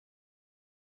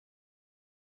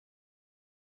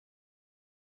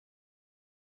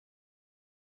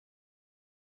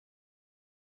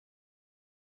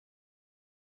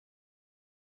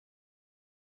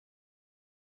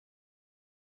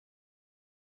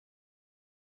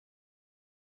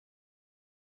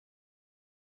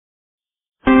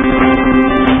Hey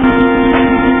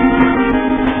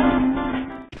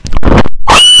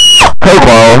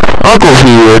guys, Uncle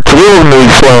here. Today we're going to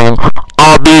be playing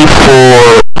Obby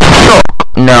for Suck.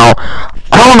 Now,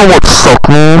 I don't know what suck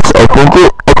means. I think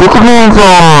it means,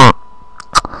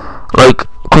 like,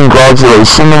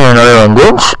 congratulations in another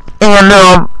language. And,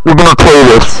 we're going to play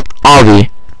this,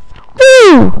 Obby.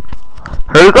 Woo!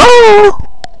 Here we go!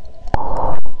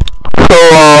 So,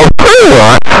 pretty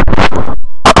much,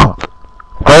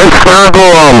 we're gonna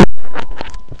go,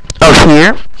 up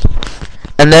here.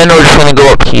 And then we're just gonna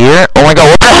go up here. Oh my god,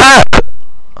 what the heck?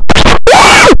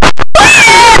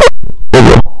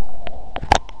 Okay.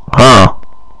 Huh.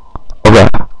 Okay.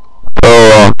 So,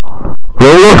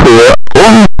 we'll go here.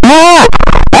 Oh, no!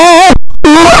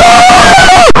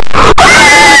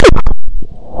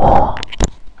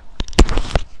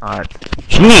 Alright.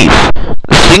 Jeez.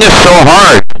 This thing is so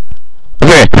hard.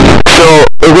 Okay, so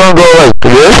we're gonna go like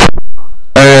this.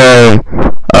 And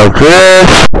like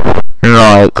this. And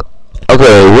like,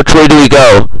 okay, which way do we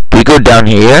go? Do we go down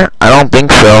here? I don't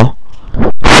think so.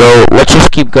 So let's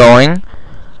just keep going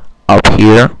up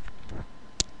here.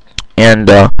 And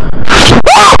what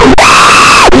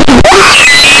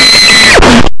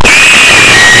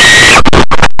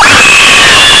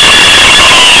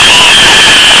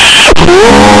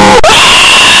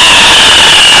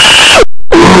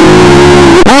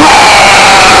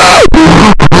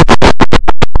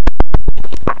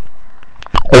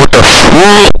the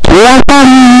fuck?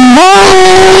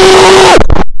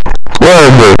 Where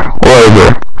is it? Where is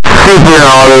it? Freaking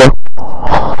audio.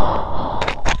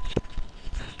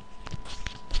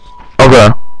 Okay.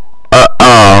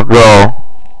 Go.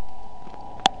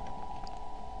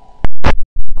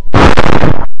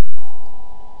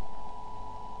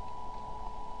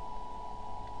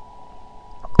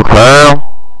 Okay.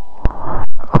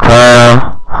 Okay.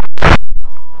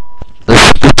 This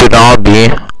stupid Obby.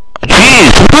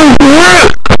 Jeez, it doesn't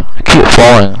work! I keep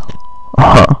falling.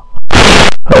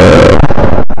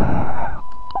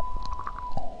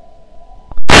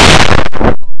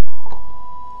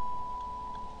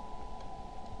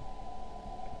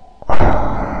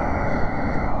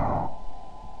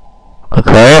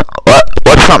 Okay,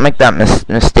 let's not make that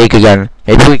mistake again.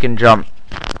 Maybe we can jump.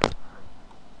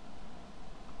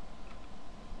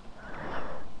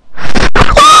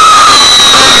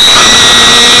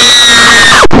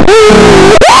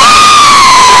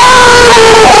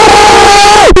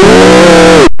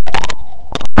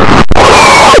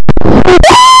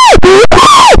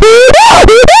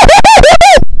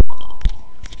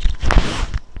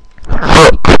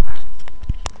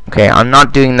 Okay, I'm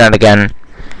not doing that again.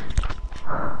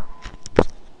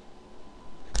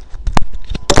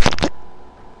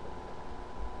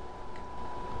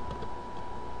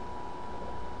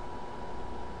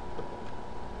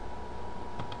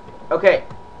 Okay.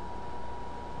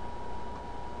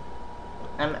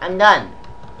 I'm done.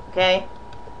 Okay?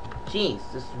 Jeez,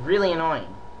 this is really annoying.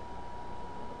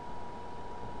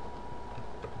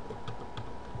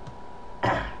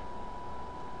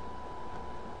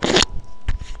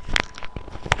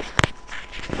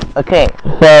 Okay,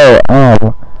 so,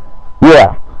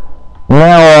 yeah.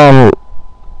 Now,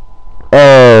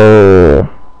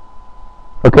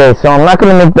 okay, so I'm not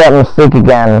gonna make that mistake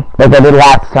again, like I did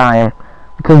last time,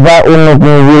 because that would make me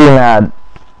really mad.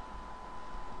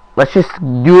 Let's just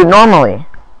do it normally.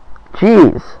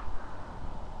 Jeez.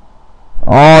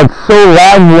 Oh, it's so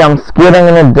laggy, I'm scared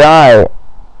I'm gonna die.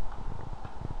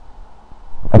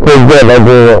 Okay, good, I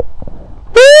did it.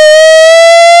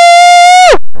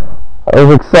 That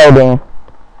was exciting.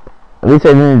 At least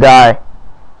I didn't die.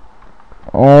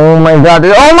 Oh my god,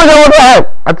 oh my god, what the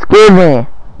heck? That scared me.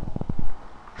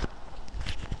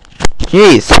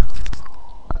 Jeez.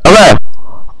 Okay.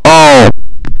 Oh.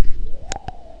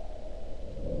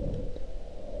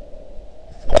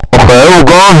 Okay, we're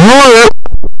going through it.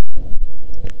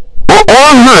 What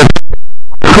was this?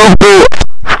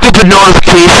 Stupid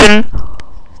notification.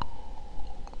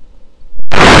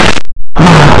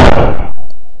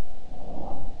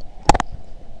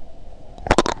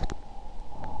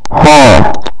 Huh.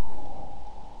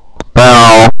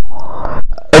 Now,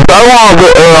 if I want to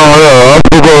get around here, I have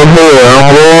to go here and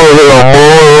go over here and go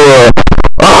over there.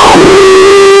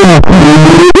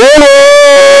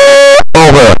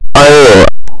 Okay, I hear it.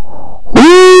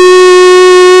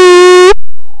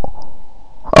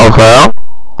 Okay.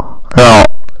 Now,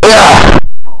 yeah.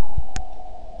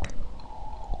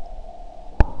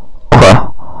 Okay.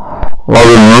 I'll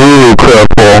be really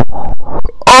careful.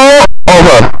 Oh,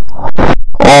 okay.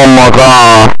 Oh my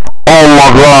god. Oh my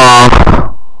god.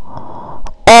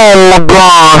 Oh my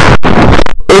gosh.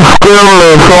 It's scaring me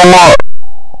so much.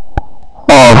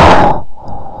 Oh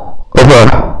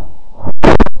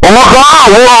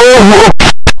Whoa!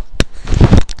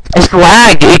 It's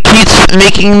lag. It keeps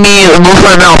making me move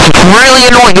my mouse. It's really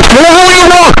annoying. It's really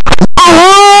annoying.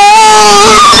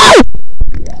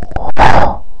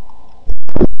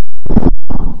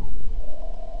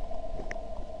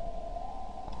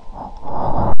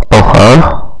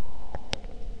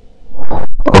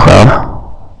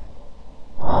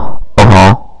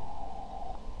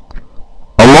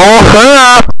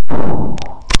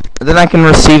 Then I can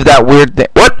receive that weird thing.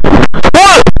 What?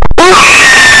 What?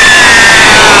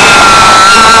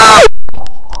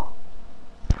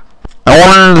 I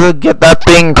wanted to get that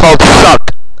thing called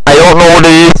suck. I don't know what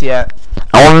it is yet.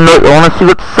 I wanna see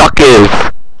what suck is.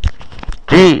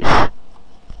 Jeez.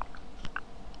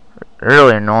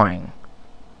 Really annoying.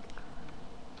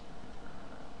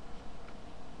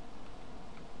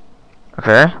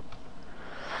 Okay.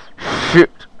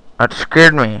 Shoot. That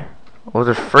scared me. I was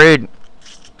afraid.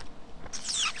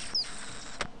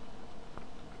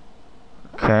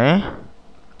 Okay.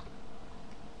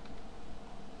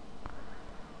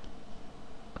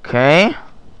 Okay.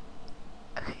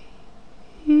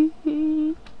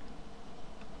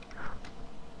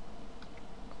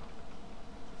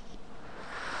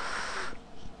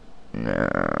 No.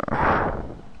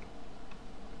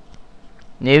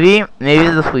 Maybe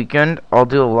this weekend I'll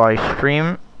do a live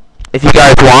stream. If you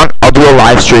guys want, I'll do a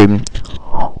live stream.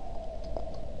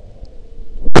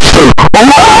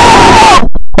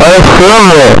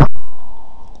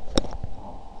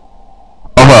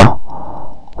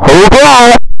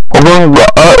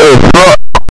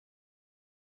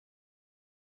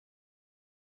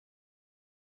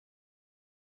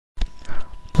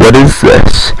 What is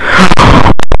this?